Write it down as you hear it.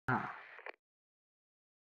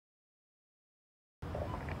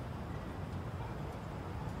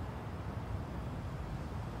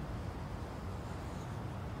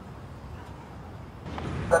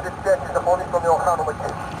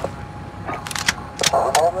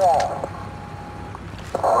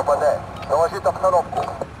Группа Д. Доложить обстановку.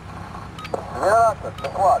 Генератор,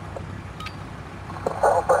 доклад.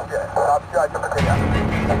 Группа Д. Сообщайте потерять.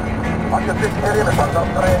 Осуществить периметр за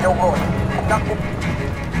устранение угрозы.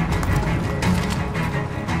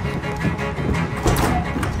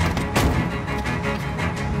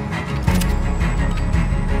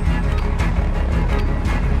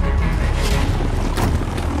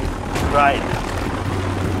 Right.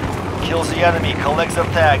 Kills the enemy, collects their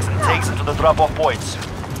tags, and takes them to the drop-off points.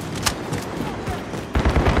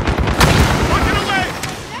 Walking away!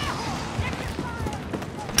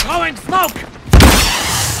 Throwing smoke!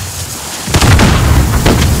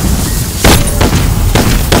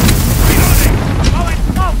 Reloading! Throwing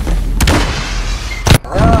smoke!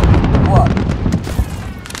 What?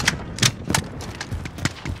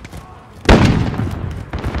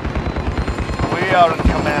 We are in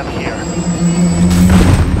command here.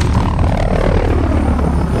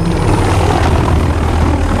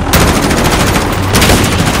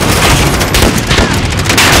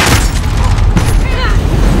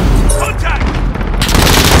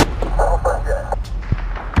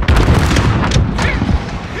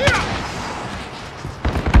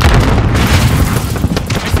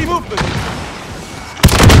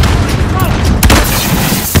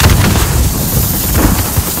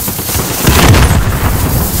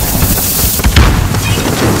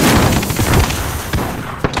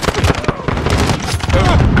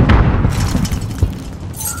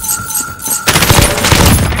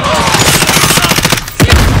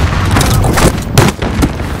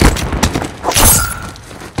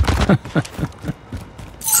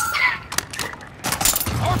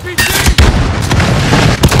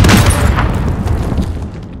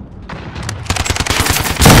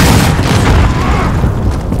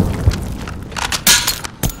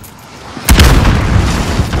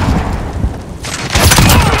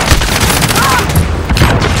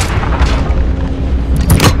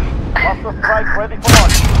 Ready for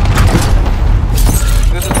launch.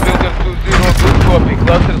 This is Builder 2-0, good copy.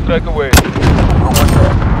 Cluster strike away.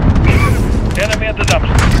 Enemy at the dump.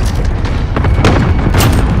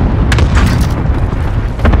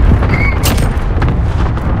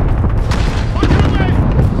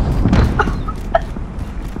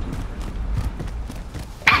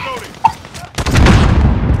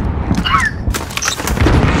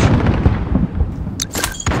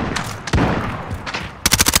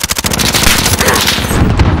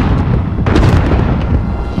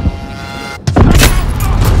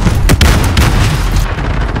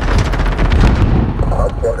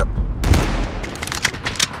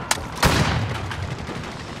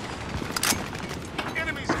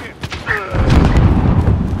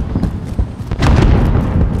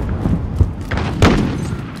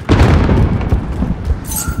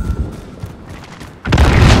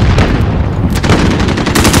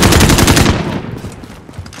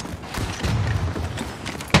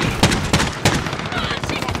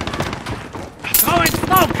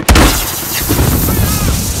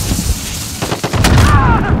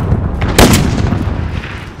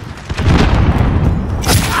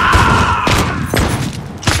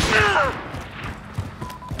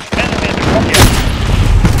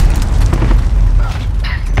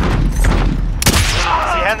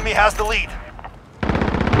 Has the lead.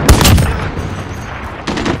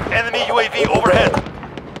 Enemy UAV overhead.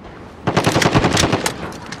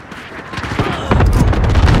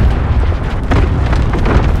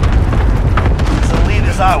 The lead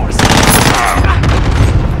is ours.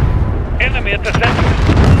 Enemy at the center.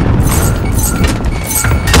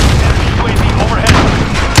 Enemy UAV overhead.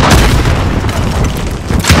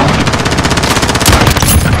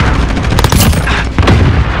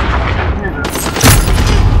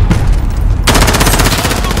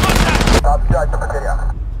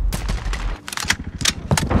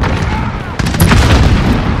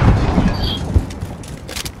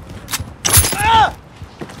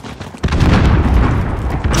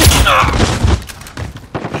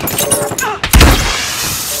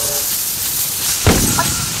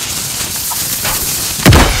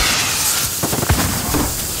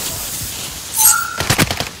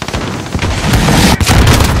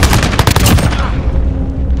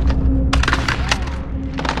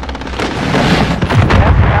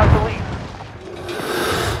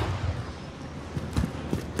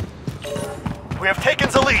 We have taken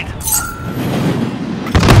the lead.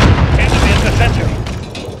 Enemy at the center.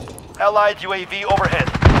 Allied UAV overhead.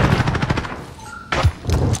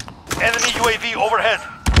 Enemy UAV overhead.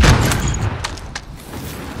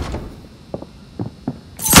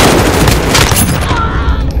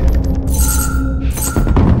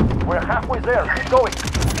 We're halfway there. Keep going.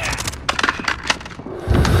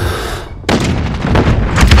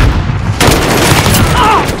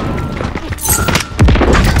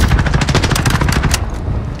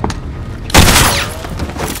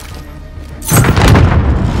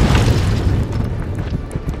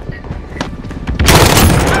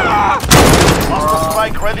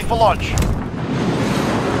 airstrike ready for launch.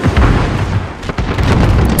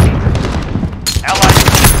 Allied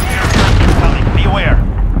incoming. Beware.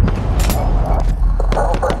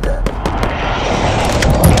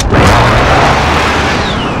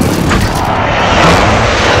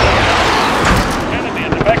 Enemy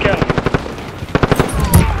in the back alley.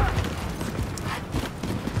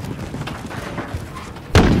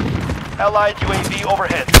 Allied UAV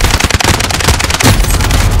overhead.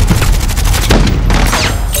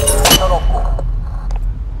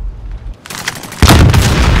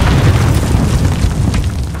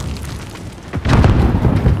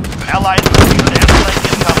 Allied precision airstrike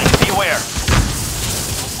incoming. Beware.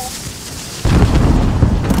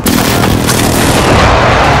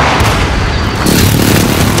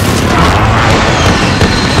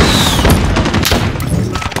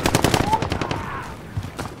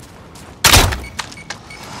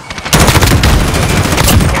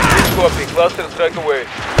 Copy. Cluster strike away.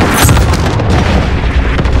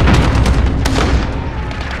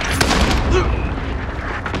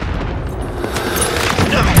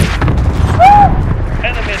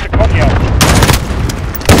 Enemy in the courtyard.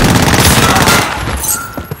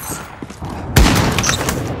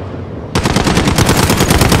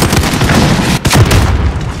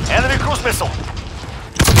 Enemy cruise missile.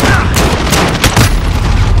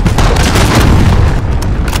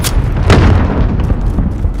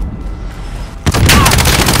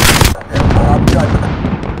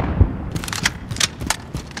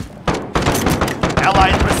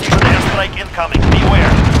 Allied precision airstrike incoming.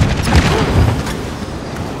 Beware.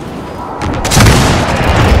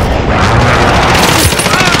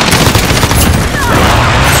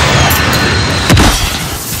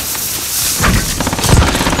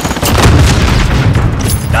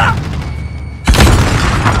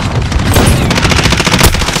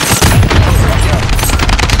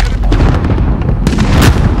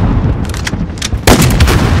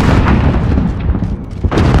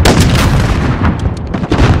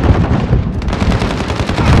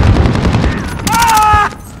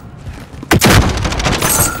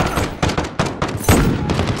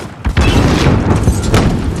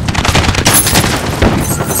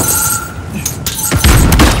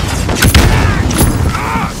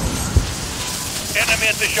 Enemy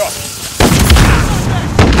at the shop.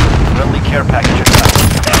 Friendly care package inbound.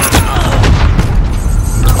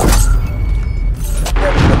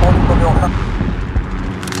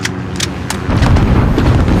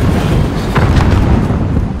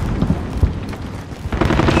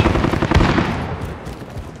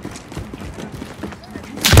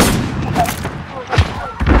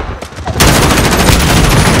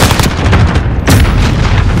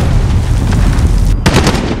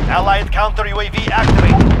 Allied counter UAV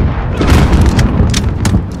activate.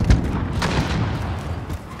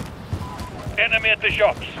 Enemy at the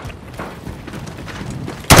shops.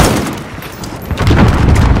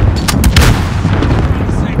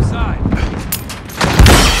 Same side.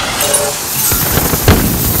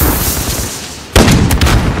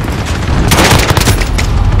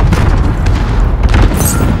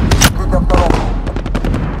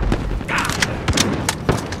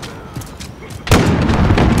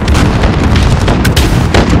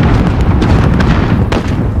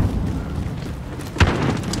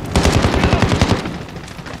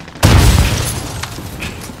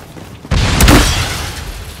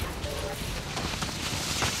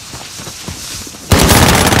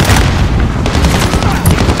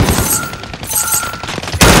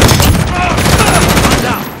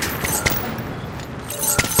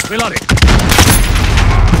 Reloading.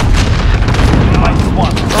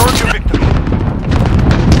 -1. Earn your victory.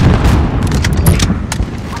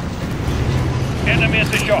 Enemy at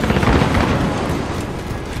the shops.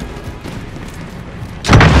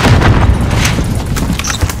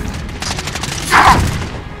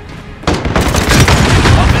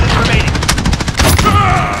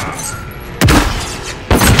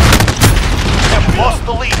 Lost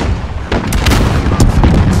the lead.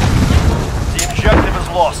 The objective is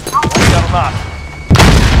lost. Believe it or not.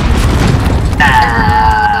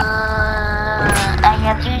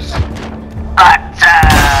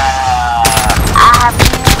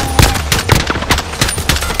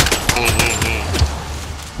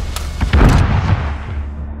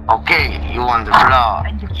 Okay, you on the floor.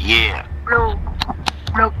 Yeah.